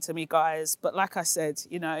listening to me, guys. But like I said,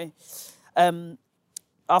 you know,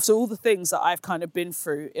 after all the things that I've kind of been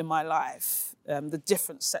through in my life, the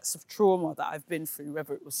different sets of trauma that I've been through,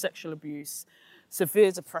 whether it was sexual abuse,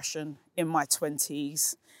 severe depression in my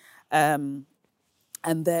 20s, and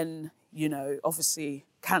then, you know, obviously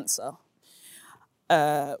cancer.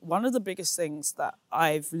 One of the biggest things that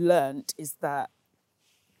I've learned is that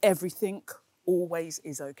everything always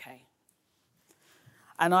is okay.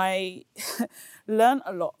 And I learned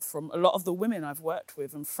a lot from a lot of the women I've worked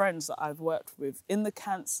with and friends that I've worked with in the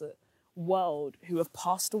cancer world who have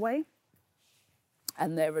passed away.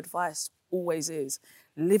 And their advice always is,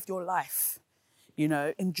 live your life, you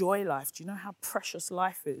know, enjoy life. Do you know how precious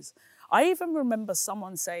life is? I even remember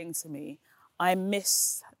someone saying to me, I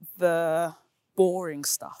miss the boring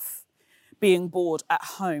stuff, being bored at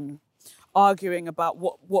home, arguing about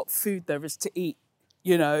what food there is to eat,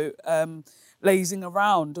 you know, lazing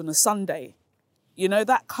around on a Sunday, you know,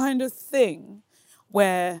 that kind of thing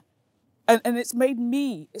where, and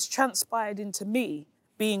it's transpired into me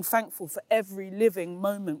being thankful for every living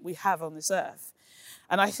moment we have on this earth.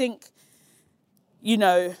 And I think, you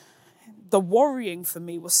know, the worrying for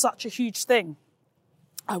me was such a huge thing.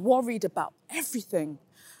 I worried about everything.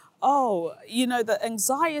 Oh, you know, the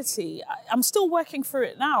anxiety, I'm still working through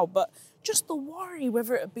it now, but just the worry,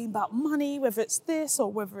 whether it be about money, whether it's this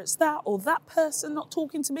or whether it's that, or that person not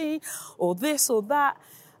talking to me, or this or that.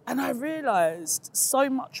 And I realised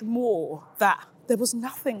so much more that there was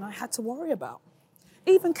nothing I had to worry about.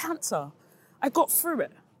 Even cancer, I got through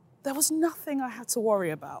it. There was nothing I had to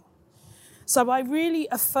worry about. So I really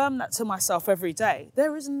affirm that to myself every day.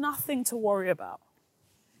 There is nothing to worry about,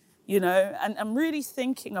 you know, and I'm really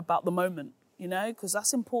thinking about the moment, you know, because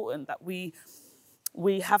that's important that we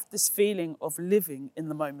have this feeling of living in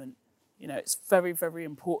the moment. You know, it's very, very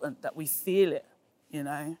important that we feel it, you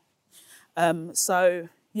know. So,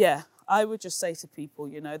 yeah, I would just say to people,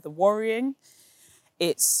 you know, the worrying,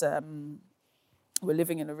 it's, we're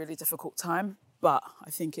living in a really difficult time, but I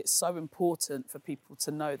think it's so important for people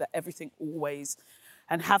to know that everything always,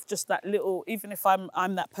 and have just that little, even if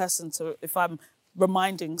I'm that person, if I'm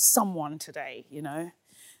reminding someone today, you know,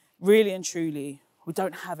 really and truly, we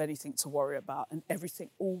don't have anything to worry about and everything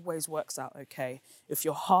always works out okay. If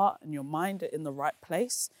your heart and your mind are in the right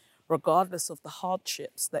place, regardless of the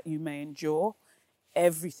hardships that you may endure,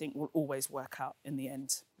 everything will always work out in the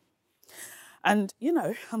end. And, you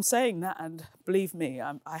know, I'm saying that, and believe me,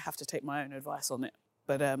 I have to take my own advice on it.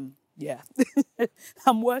 But, yeah,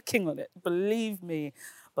 I'm working on it, believe me.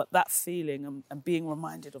 But that feeling and being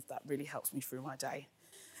reminded of that really helps me through my day.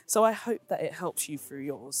 So I hope that it helps you through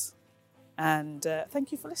yours. And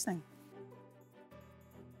thank you for listening.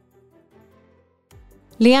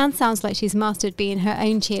 Leanne sounds like she's mastered being her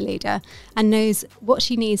own cheerleader and knows what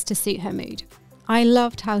she needs to suit her mood. I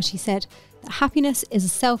loved how she said that happiness is a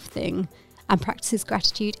self thing and practices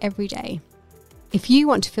gratitude every day. If you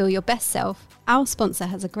want to feel your best self, our sponsor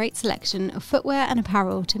has a great selection of footwear and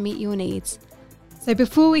apparel to meet your needs. So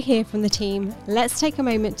before we hear from the team, let's take a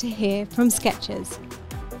moment to hear from Skechers.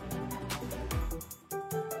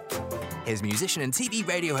 Here's musician and TV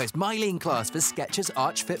radio host Mylene Class for Skechers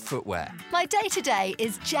Arch Fit footwear. My day-to-day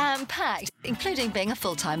is jam-packed, including being a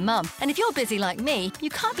full-time mum. And if you're busy like me, you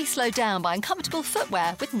can't be slowed down by uncomfortable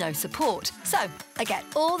footwear with no support. So, I get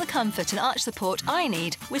all the comfort and arch support I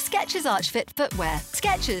need with Skechers Arch Fit footwear.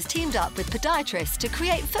 Skechers teamed up with podiatrists to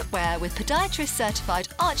create footwear with podiatrist-certified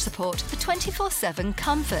arch support for 24/7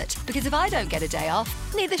 comfort. Because if I don't get a day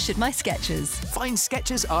off, neither should my Skechers. Find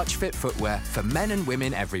Skechers Arch Fit footwear for men and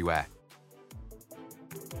women everywhere.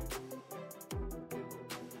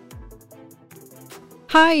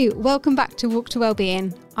 Hi, welcome back to Walk to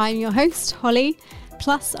Wellbeing. I'm your host, Holly,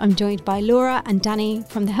 plus I'm joined by Laura and Danny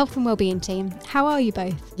from the Health and Wellbeing team. How are you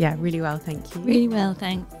both? Yeah, really well, thank you. Really well,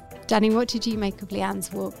 thanks. Danny, what did you make of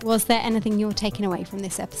Leanne's walk? Was there anything you're taking away from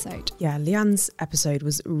this episode? Yeah, Leanne's episode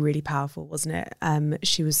was really powerful, wasn't it?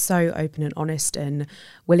 She was so open and honest and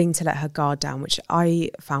willing to let her guard down, which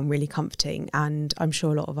I found really comforting, and I'm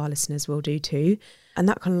sure a lot of our listeners will do too. And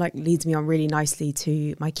that kind of like leads me on really nicely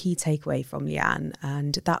to my key takeaway from Leanne,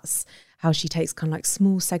 and that's how she takes kind of like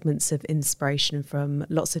small segments of inspiration from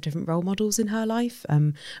lots of different role models in her life,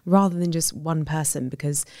 rather than just one person,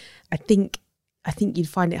 because I think you'd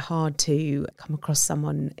find it hard to come across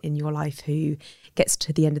someone in your life who gets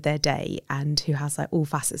to the end of their day and who has like all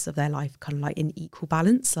facets of their life kind of like in equal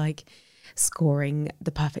balance, like scoring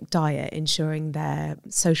the perfect diet, ensuring their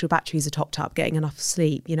social batteries are topped up, getting enough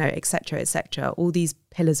sleep, you know, etc., all these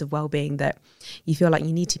pillars of well-being that you feel like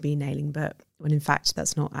you need to be nailing, but when in fact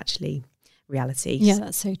that's not actually reality. Yeah,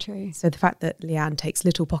 that's so true. So the fact that Leanne takes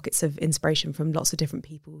little pockets of inspiration from lots of different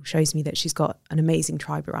people shows me that she's got an amazing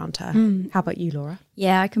tribe around her. How about you, Laura?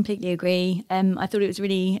 Yeah, I completely agree. I thought it was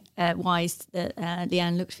really wise that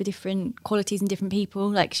Leanne looked for different qualities in different people.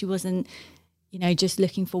 Like, she wasn't, just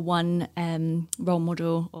looking for one role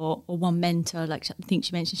model or one mentor. Like, I think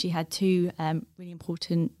she mentioned she had two really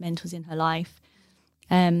important mentors in her life.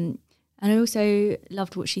 And I also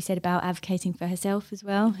loved what she said about advocating for herself as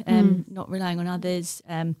well, not relying on others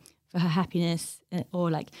for her happiness,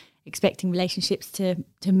 or like expecting relationships to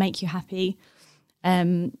make you happy.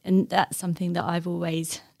 And that's something that I've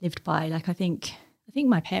always lived by. Like, I think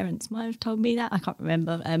my parents might have told me that. I can't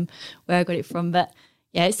remember where I got it from, but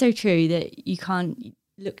yeah, it's so true that you can't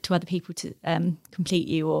look to other people to complete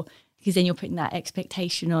you, or because then you're putting that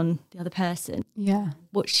expectation on the other person. Yeah.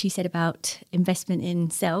 What she said about investment in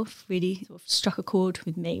self really sort of struck a chord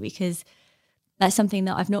with me, because that's something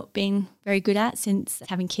that I've not been very good at since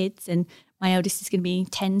having kids, and my eldest is going to be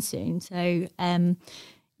 10 soon. So, I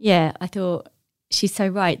thought she's so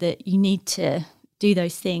right that you need to do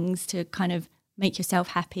those things to kind of make yourself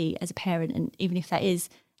happy as a parent. And even if that is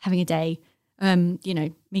having a day,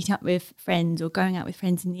 meeting up with friends, or going out with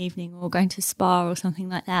friends in the evening, or going to a spa or something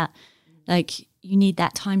like that. Like, you need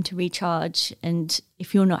that time to recharge. And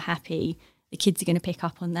if you're not happy, the kids are going to pick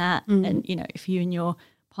up on that. And, if you and your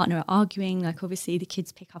partner are arguing, like, obviously the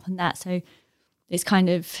kids pick up on that. So it's kind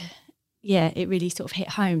of, it really sort of hit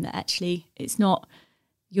home that actually it's not,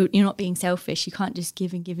 you're not being selfish. You can't just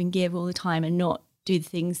give and give and give all the time and not do the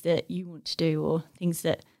things that you want to do, or things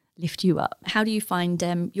that lift you up. How do you find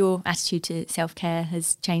your attitude to self-care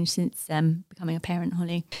has changed since becoming a parent,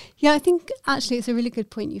 Holly? Yeah, I think actually it's a really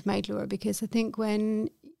good point you've made, Laura, because I think when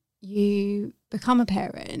you become a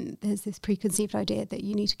parent, there's this preconceived idea that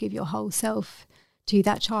you need to give your whole self to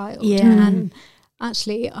that child. Yeah. And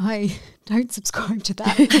actually, I don't subscribe to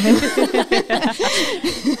that.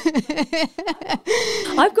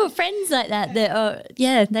 I've got friends like that are,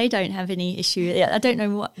 they don't have any issue. I don't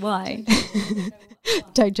know why.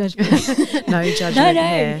 Don't judge me. No judgment No.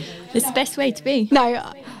 here. It's the best way to be.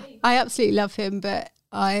 No, I absolutely love him, but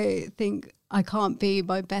I think I can't be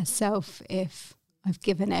my best self if I've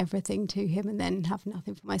given everything to him and then have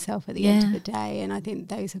nothing for myself at the end of the day. And I think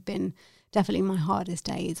those have been definitely my hardest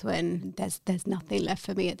days, when there's nothing left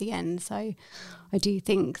for me at the end. So I do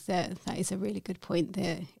think that is a really good point,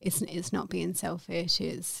 that it's not being selfish.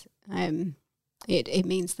 It's it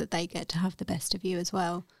means that they get to have the best of you as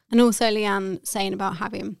well. And also Leanne saying about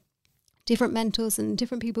having different mentors and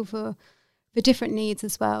different people for different needs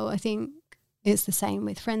as well. I think it's the same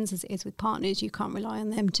with friends as it is with partners. You can't rely on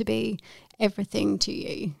them to be everything to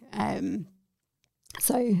you.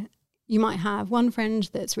 So you might have one friend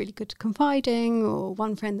that's really good at confiding, or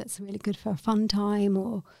one friend that's really good for a fun time,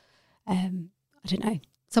 or I don't know,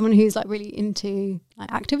 someone who's like really into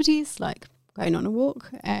like activities, like going on a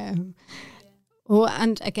walk. And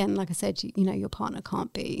again, like I said, your partner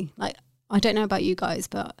can't be like, I don't know about you guys,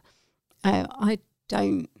 but I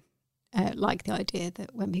don't like the idea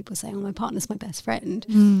that when people say, oh, my partner's my best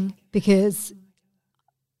friend, because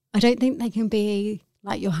I don't think they can be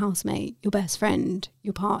like your housemate, your best friend,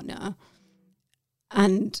 your partner,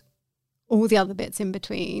 and all the other bits in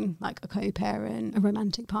between, like a co-parent, a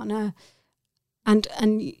romantic partner, and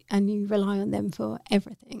you rely on them for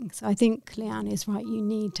everything. So I think Leanne is right. You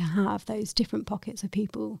need to have those different pockets of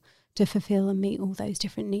people to fulfill and meet all those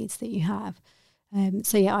different needs that you have. I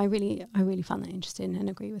really found that interesting and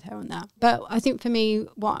agree with her on that. But I think for me,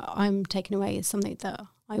 what I'm taking away is something that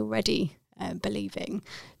I already believing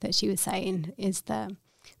that she was saying, is that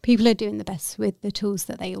people are doing the best with the tools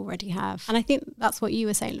that they already have. And I think that's what you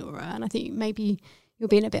were saying, Laura. And I think maybe you're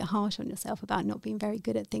being a bit harsh on yourself about not being very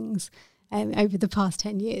good at things over the past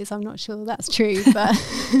 10 years. I'm not sure that's true, but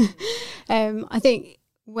I think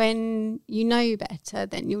when you know better,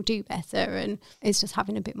 then you'll do better. And it's just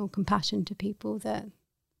having a bit more compassion to people that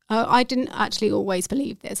I didn't actually always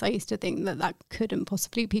believe this. I used to think that couldn't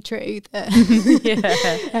possibly be true. But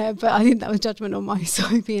I think that was judgment on my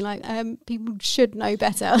side, being like, people should know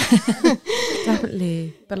better.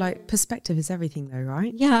 Definitely. But like, perspective is everything though,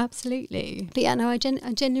 right? Yeah, absolutely. But yeah, no, I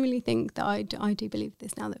genuinely think that I do believe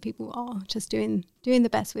this now, that people are just doing the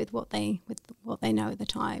best with what they know at the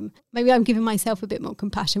time. Maybe I'm giving myself a bit more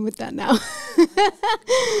compassion with that now.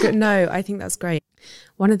 Good. No, I think that's great.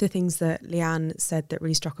 One of the things that Leanne said that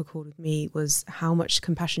really struck a chord with me was how much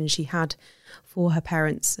compassion she had for her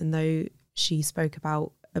parents. And though she spoke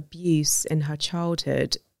about abuse in her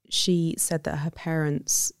childhood, she said that her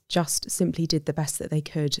parents just simply did the best that they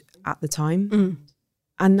could at the time.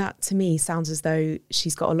 And that to me sounds as though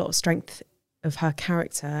she's got a lot of strength of her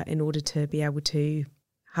character in order to be able to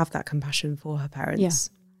have that compassion for her parents.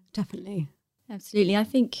 Yeah, definitely. Absolutely. I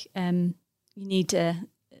think you need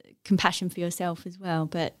compassion for yourself as well.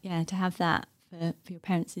 But yeah, to have that for your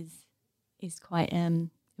parents is quite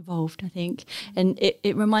evolved, I think. And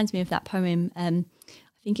it reminds me of that poem. I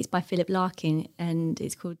think it's by Philip Larkin, and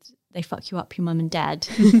it's called "They Fuck You Up, Your Mum and Dad."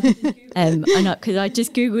 I know, because I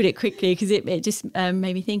just Googled it quickly because it just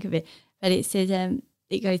made me think of it. But it says,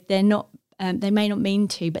 it goes, "They're not. They may not mean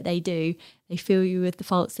to, but they do. They fill you with the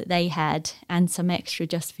faults that they had and some extra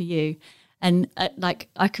just for you." And like,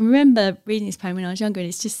 I can remember reading this poem when I was younger, and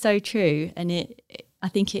it's just so true. And I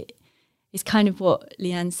think it's kind of what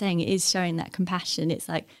Leanne's saying. It is showing that compassion. It's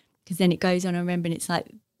like, because then it goes on, I remember, and it's like,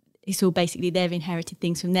 it's all basically they've inherited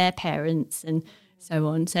things from their parents and so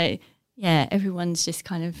on. So yeah, everyone's just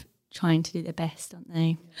kind of trying to do their best, aren't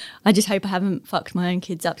they? I just hope I haven't fucked my own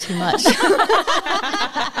kids up too much.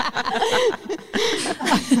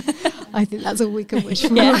 I think that's all we can wish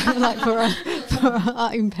for, like for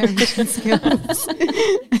our own parenting skills.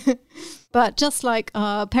 But just like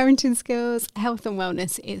our parenting skills, health and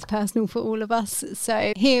wellness is personal for all of us.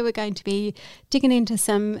 So here we're going to be digging into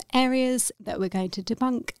some areas that we're going to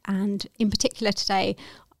debunk. And in particular today,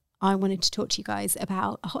 I wanted to talk to you guys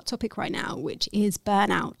about a hot topic right now, which is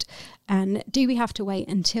burnout. And do we have to wait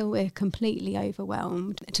until we're completely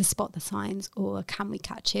overwhelmed to spot the signs, or can we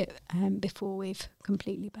catch it before we've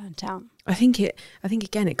completely burnt out? I think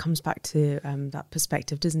again, it comes back to that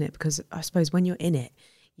perspective, doesn't it? Because I suppose when you're in it,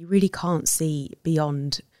 you really can't see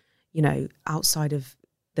beyond, outside of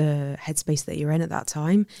the headspace that you're in at that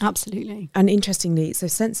time. Absolutely. And interestingly, so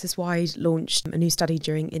Census Wide launched a new study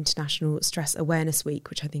during International Stress Awareness Week,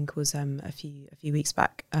 which I think was a few weeks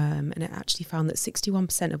back, and it actually found that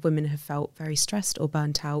 61% of women have felt very stressed or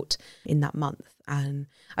burnt out in that month. And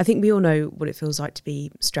I think we all know what it feels like to be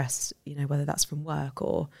stressed, whether that's from work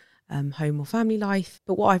or home or family life.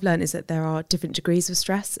 But what I've learned is that there are different degrees of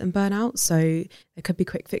stress and burnout. So there could be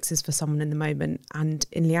quick fixes for someone in the moment. And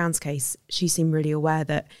in Leanne's case, she seemed really aware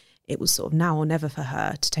that it was sort of now or never for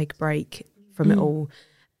her to take a break from it all.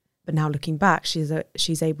 But now looking back,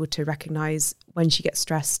 she's able to recognise when she gets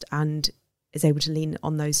stressed and is able to lean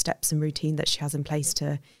on those steps and routine that she has in place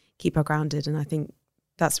to keep her grounded. And I think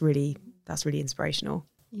that's really inspirational.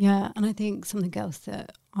 Yeah, and I think something else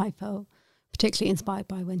that I felt particularly inspired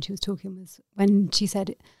by when she was talking was when she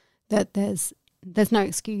said that there's no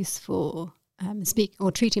excuse for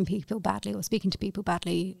treating people badly or speaking to people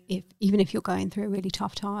badly even if you're going through a really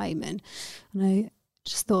tough time. And I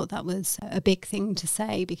just thought that was a big thing to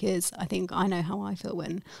say, because I think I know how I feel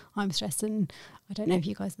when I'm stressed, and I don't know if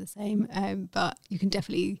you guys are the same, but you can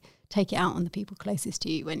definitely take it out on the people closest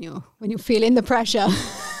to you when you're feeling the pressure.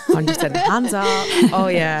 100% hands up. Oh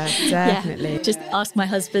yeah, definitely. Yeah, just ask my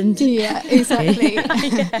husband. Yeah, exactly.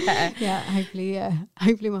 Yeah,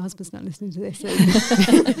 hopefully my husband's not listening to this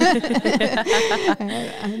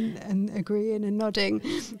and agreeing and nodding.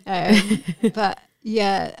 But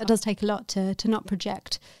yeah, it does take a lot to not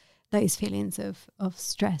project those feelings of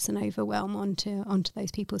stress and overwhelm onto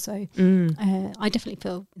those people. So I definitely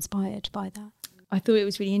feel inspired by that. I thought it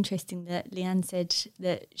was really interesting that Leanne said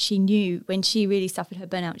that she knew when she really suffered her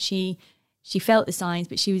burnout, she felt the signs,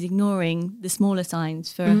 but she was ignoring the smaller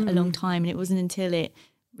signs for a long time. And it wasn't until it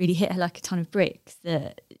really hit her like a ton of bricks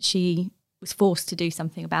that she was forced to do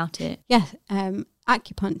something about it. Yeah,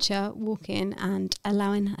 acupuncture, walking and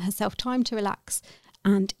allowing herself time to relax,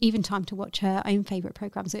 and even time to watch her own favourite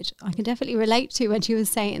programmes, which I can definitely relate to when she was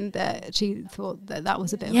saying that she thought that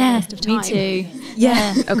was a bit of a waste of time. Me too.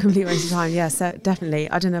 Yeah, a complete waste of time. Yeah, so definitely.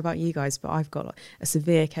 I don't know about you guys, but I've got a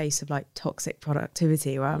severe case of toxic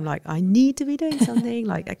productivity where I'm like, I need to be doing something.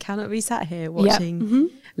 I cannot be sat here watching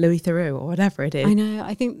Louis Theroux or whatever it is. I know.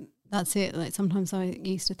 I think that's it. Sometimes I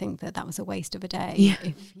used to think that was a waste of a day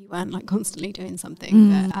if you weren't constantly doing something.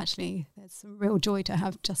 But actually, there's some real joy to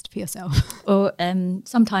have just for yourself. Or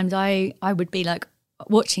sometimes I would be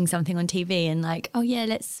watching something on TV and oh yeah,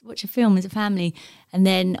 let's watch a film as a family, and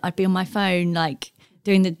then I'd be on my phone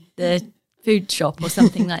doing the food shop or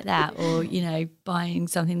something like that, or buying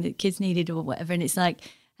something that kids needed or whatever, and it's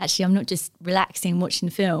actually, I'm not just relaxing watching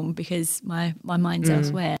the film because my mind's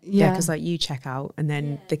elsewhere. Yeah, because you check out and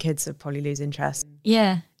then the kids would probably lose interest.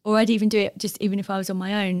 Yeah, or I'd even do it just even if I was on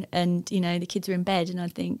my own and, the kids are in bed, and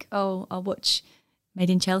I'd think, oh, I'll watch Made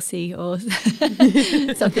in Chelsea or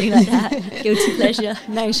something like that. Guilty pleasure.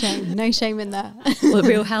 No shame in that. Or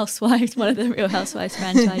Real Housewives, one of the Real Housewives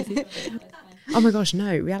franchises. Oh my gosh,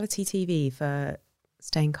 no, reality TV for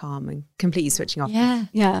staying calm and completely switching off.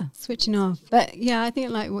 Yeah, switching off. But yeah, I think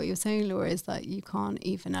what you're saying, Laura, is that you can't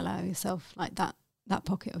even allow yourself that that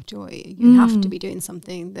pocket of joy. You have to be doing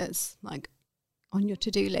something that's like on your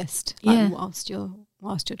to-do list, like whilst you're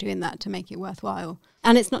doing that, to make it worthwhile.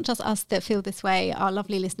 And it's not just us that feel this way. Our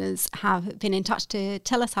lovely listeners have been in touch to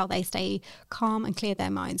tell us how they stay calm and clear their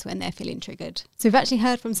minds when they're feeling triggered. So we've actually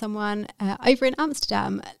heard from someone over in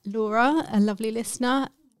Amsterdam, Laura, a lovely listener.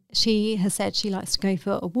 She has said she likes to go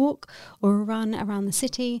for a walk or a run around the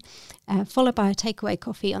city, followed by a takeaway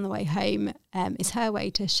coffee on the way home. Is her way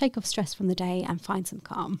to shake off stress from the day and find some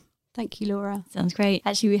calm. Thank you, Laura. Sounds great.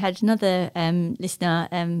 Actually, we had another listener,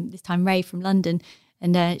 this time Ray from London,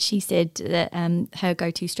 and she said that her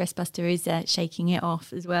go-to stress buster is shaking it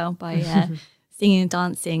off as well by singing and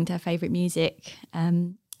dancing to her favourite music.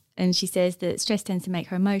 And she says that stress tends to make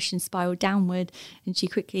her emotions spiral downward and she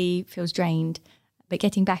quickly feels drained. But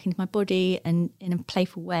getting back into my body and in a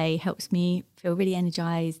playful way helps me feel really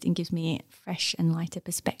energised and gives me a fresh and lighter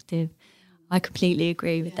perspective. I completely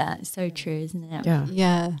agree with that. It's so true, isn't it?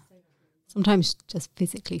 Yeah. Sometimes just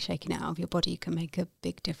physically shaking it out of your body can make a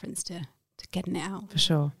big difference to getting it out. For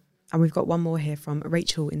sure. And we've got one more here from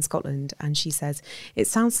Rachel in Scotland, and she says, it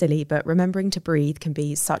sounds silly, but remembering to breathe can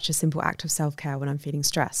be such a simple act of self-care when I'm feeling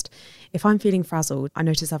stressed. If I'm feeling frazzled, I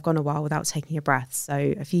notice I've gone a while without taking a breath,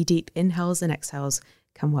 so a few deep inhales and exhales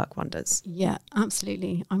can work wonders. Yeah,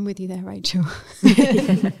 absolutely. I'm with you there, Rachel.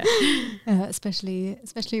 Especially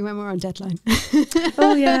when we're on deadline.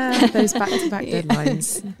 Oh yeah, those back-to-back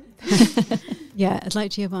deadlines. Yeah, it's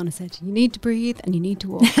like Giovanna said, you need to breathe and you need to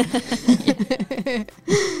walk.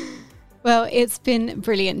 Well, it's been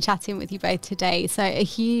brilliant chatting with you both today. So a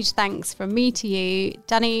huge thanks from me to you,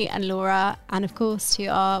 Danny and Laura, and of course to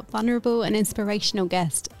our vulnerable and inspirational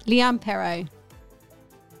guest, Leanne Perrault.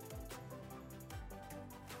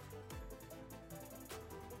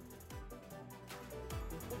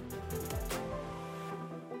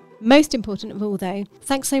 Most important of all, though,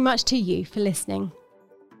 thanks so much to you for listening.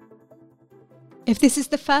 If this is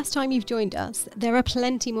the first time you've joined us, there are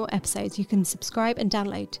plenty more episodes you can subscribe and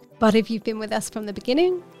download. But if you've been with us from the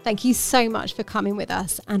beginning, thank you so much for coming with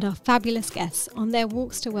us and our fabulous guests on their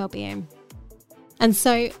walks to wellbeing. And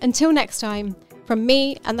so, until next time, from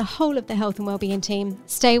me and the whole of the Health and Wellbeing team,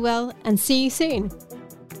 stay well and see you soon.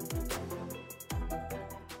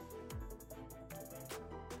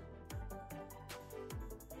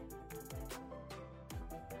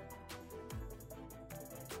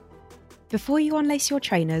 Before you unlace your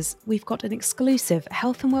trainers, we've got an exclusive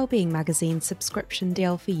Health and Wellbeing magazine subscription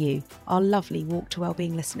deal for you, our lovely Walk to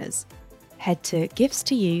Wellbeing listeners. Head to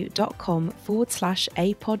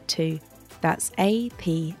gifts2u.com/apod2, that's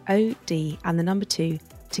APOD and the number 2,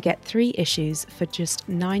 to get 3 issues for just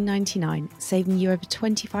 $9.99, saving you over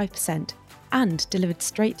 25% and delivered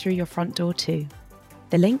straight through your front door too.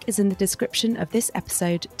 The link is in the description of this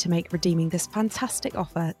episode to make redeeming this fantastic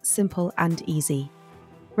offer simple and easy.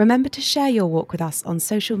 Remember to share your walk with us on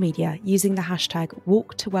social media using the hashtag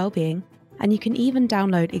 #WalkToWellbeing, and you can even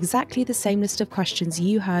download exactly the same list of questions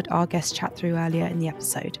you heard our guest chat through earlier in the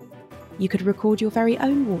episode. You could record your very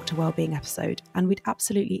own Walk to Wellbeing episode, and we'd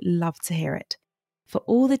absolutely love to hear it. For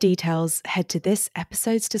all the details, head to this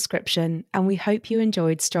episode's description, and we hope you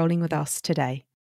enjoyed strolling with us today.